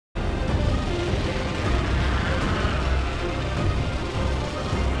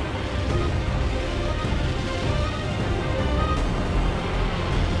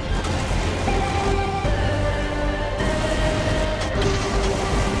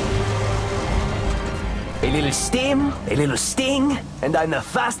A little steam, a little sting, and I'm the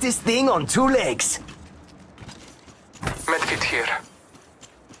fastest thing on two legs. Medkit here.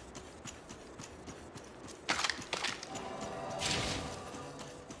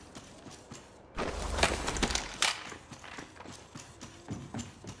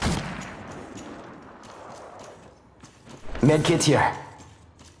 Medkit here.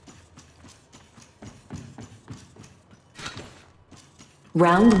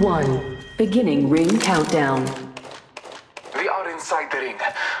 Round 1. Beginning ring countdown. We are inside the ring.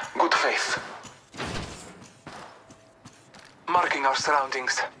 Good faith. Marking our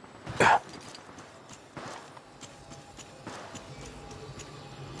surroundings.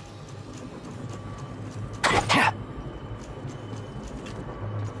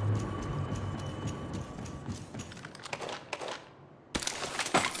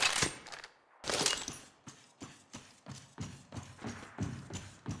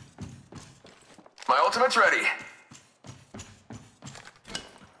 My ultimate's ready.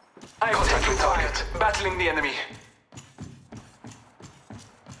 I'm taking target. Battling the enemy.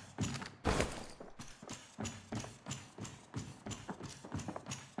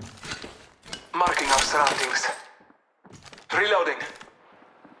 Marking our surroundings. Reloading.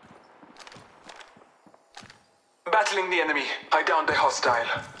 Battling the enemy. I downed a hostile.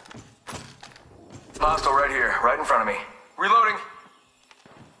 Hostile right here, right in front of me. Reloading.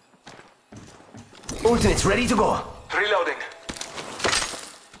 Ultimate's ready to go. Reloading.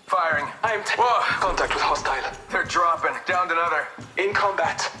 Firing. Whoa! Contact with hostile. They're dropping. Downed another. In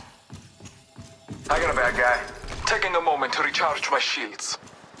combat. I got a bad guy. Taking a moment to recharge my shields.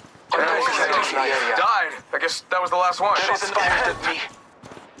 Died. I guess that was the last one. There is an fired at me.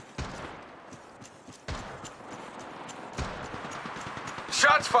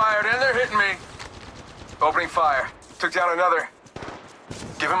 Shots fired and they're hitting me. Opening fire. Took down another.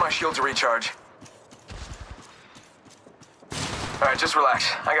 Give him my shield to recharge. Alright, just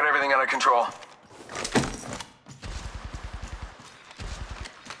relax. I got everything under control.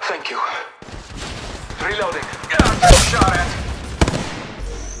 Thank you. Reloading. Shot at.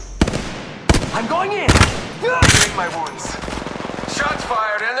 I'm going in! Healing my wounds. Shots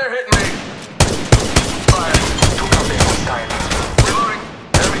fired and they're hitting me. Fired. Took out the hostile. Reloading.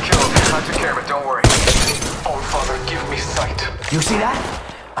 Enemy killed. I took care of it, don't worry. Oh, Father, give me sight. You see that?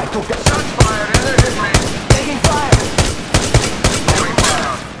 I took that. Shots fired and they're hitting me. Taking fire! Moving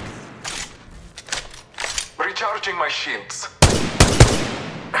down. Recharging my shields.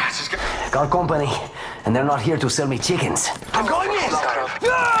 Just get... Got company, and they're not here to sell me chickens. I'm going in!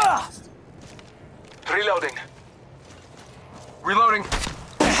 Ah! Reloading. Reloading.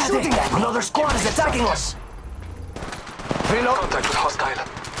 Shooting at me! Another squad is attacking us! Reload! Contact with hostile.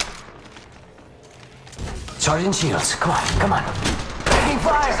 Charging shields. Come on, come on. Taking 30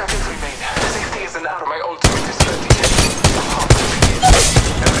 fire! seconds remain. Safety is an arrow. My ultimate is ready.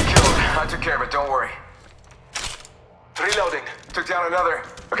 Enemy killed. I took care of it, don't worry. Reloading. Took down another.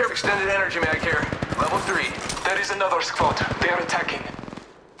 Okay, extended energy mag here. Level 3. There is another squad. They are attacking.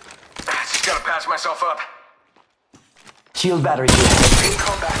 Just gotta patch myself up. Shield battery here. In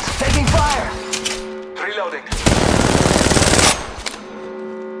combat. Taking fire! Reloading.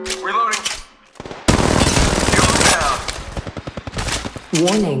 Reloading. Shield down.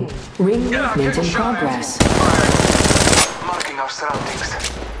 Warning. Ring movement getting in shot at. progress. Fired. Marking our surroundings.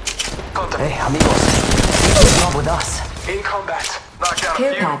 Contact. Hey, amigos. Keep job with us. In combat. Knocked out a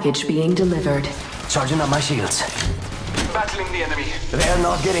Care few. package being delivered. Charging up my shields. Battling the enemy. They're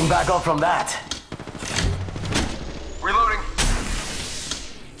not getting back up from that. Reloading.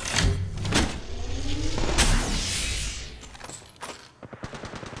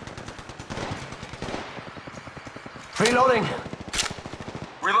 Reloading.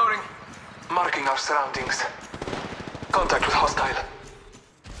 Reloading. Marking our surroundings. Contact with hostile.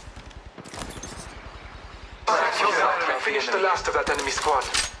 Finish the last of that enemy squad.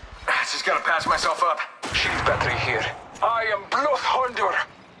 Just gotta patch myself up. Shield battery here. I am Bloodhunder.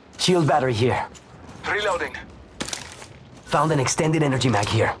 Shield battery here. Reloading. Found an extended energy mag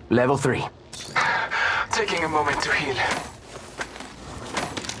here. Level 3. Taking a moment to heal.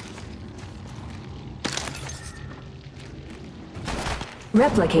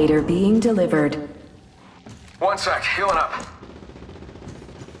 Replicator being delivered. 1 sec, healing up.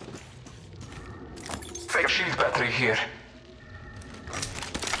 Fake shield battery here.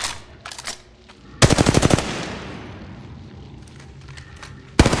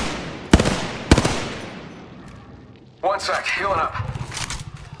 One sec, healing up.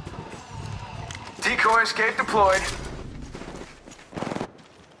 Decoy escape deployed.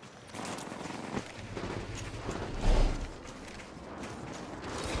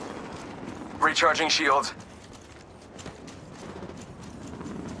 Recharging shields.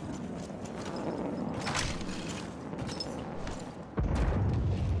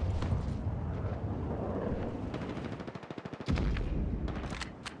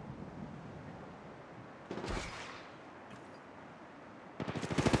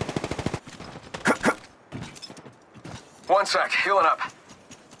 One sec, healing up.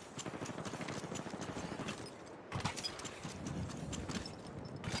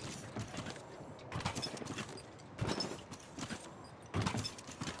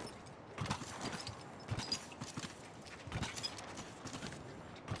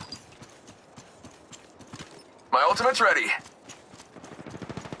 My ultimate's ready.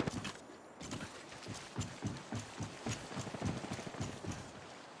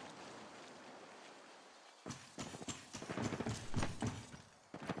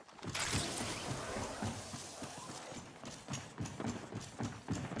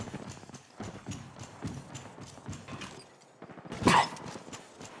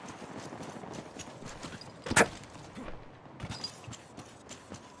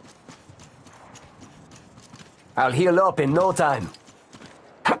 I'll heal up in no time.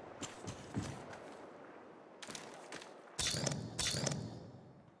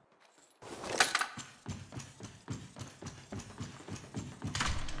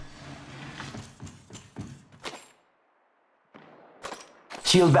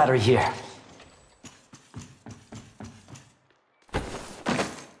 Shield battery here.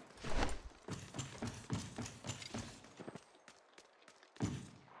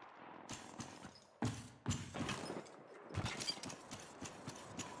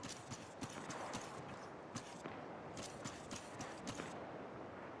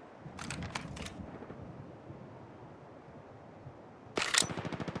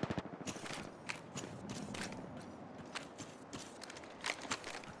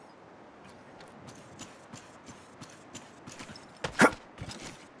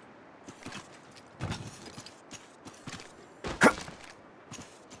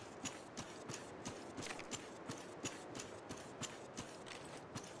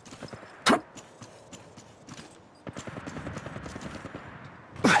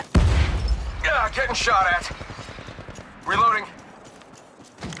 Getting shot at. Reloading.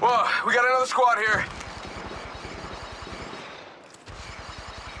 Whoa, we got another squad here.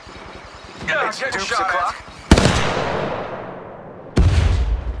 Yeah, getting shot at.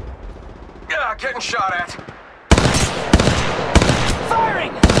 Yeah, getting shot at.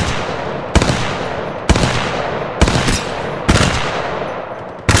 Firing!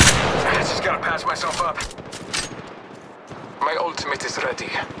 I just gotta patch myself up. My ultimate is ready.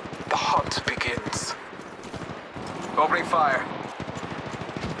 The hunt begins. Opening fire.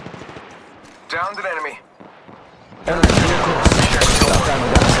 Downed an enemy. Enemy real close. About time we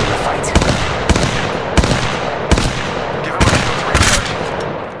got us in the fight. Give him my shield to recharge.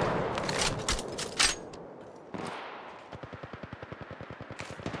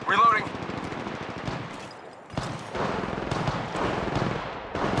 Reloading.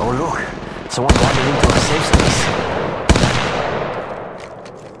 Oh look, someone wandered into our safe space.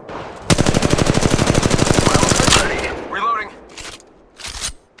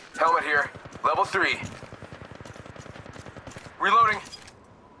 Helmet here. Level 3. Reloading.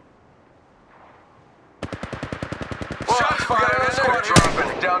 Shots fired. Squad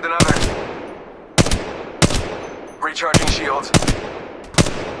dropping. Downed another. Recharging shields.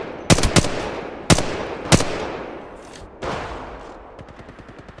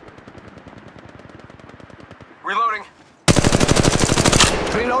 Reloading.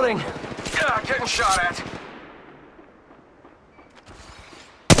 Reloading. Yeah, getting shot at.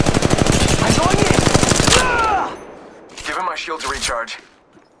 Going in! Ah! Give him my shield to recharge.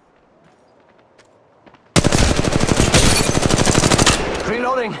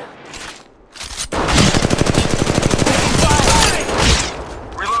 Reloading.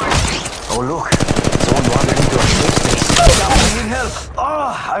 Reloading. Oh look, someone wandered into our safe space. I need help.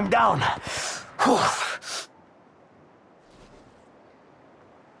 Oh, I'm down. Whew.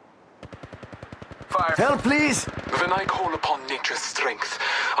 Fire. Help, please. When I call upon nature's strength,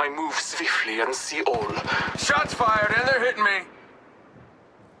 I move swiftly and see all. Shots fired and they're hitting me.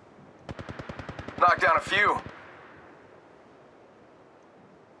 Knocked down a few.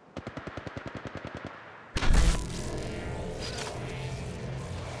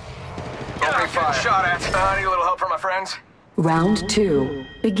 Opening fire. Shot at. I need a little help from my friends. Round 2.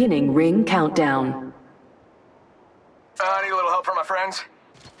 Beginning ring countdown. I need a little help from my friends.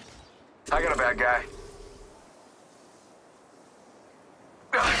 I got a bad guy.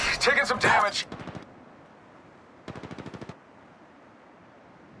 Taking some damage.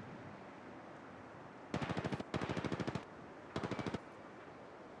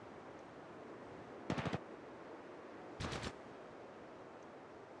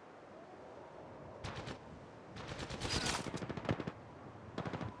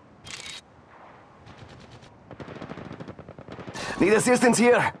 Need assistance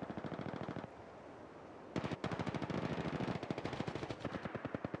here.